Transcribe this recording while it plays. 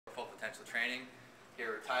Potential Training.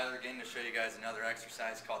 Here with Tyler again to show you guys another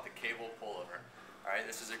exercise called the cable pullover. Alright,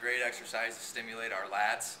 this is a great exercise to stimulate our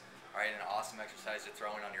lats. Alright, and an awesome exercise to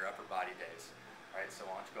throw in on your upper body days. Alright, so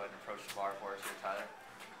why don't you go ahead and approach the bar for us here, Tyler.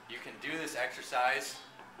 You can do this exercise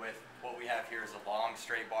with what we have here is a long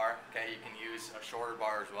straight bar. Okay, you can use a shorter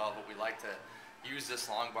bar as well, but we like to use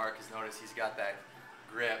this long bar because notice he's got that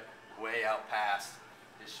grip way out past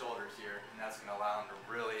his shoulders here, and that's going to allow him to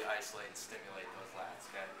really isolate and stimulate those lats.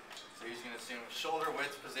 Okay, so he's going to assume shoulder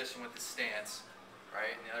width position with his stance,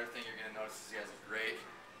 right? And the other thing you're going to notice is he has a great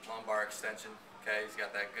lumbar extension. Okay, he's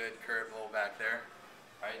got that good curved low back there.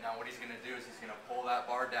 Right, now what he's going to do is he's going to pull that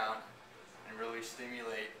bar down and really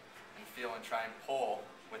stimulate and feel and try and pull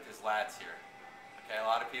with his lats here. Okay, a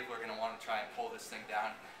lot of people are going to want to try and pull this thing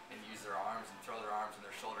down and use their arms and throw their arms and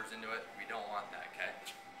their shoulders into it. We don't want that, okay?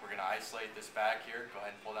 We're going to isolate this back here. Go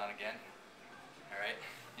ahead and pull down again. Alright,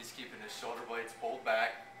 he's keeping his shoulder blades pulled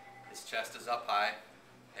back. His chest is up high.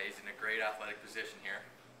 Okay, he's in a great athletic position here.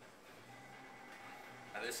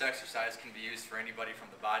 Now this exercise can be used for anybody from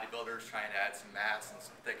the bodybuilders trying to add some mass and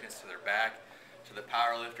some thickness to their back, to the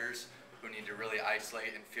powerlifters who need to really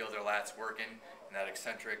isolate and feel their lats working in that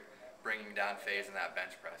eccentric bringing down phase in that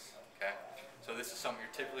bench press. Okay, so this is something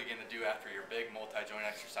you're typically going to do after your big multi-joint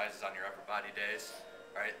exercises on your upper body days.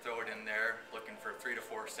 All right, throw it in there, looking for 3 to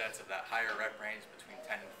 4 sets of that higher rep range between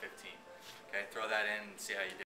 10 and 15. Okay, throw that in and see how you do.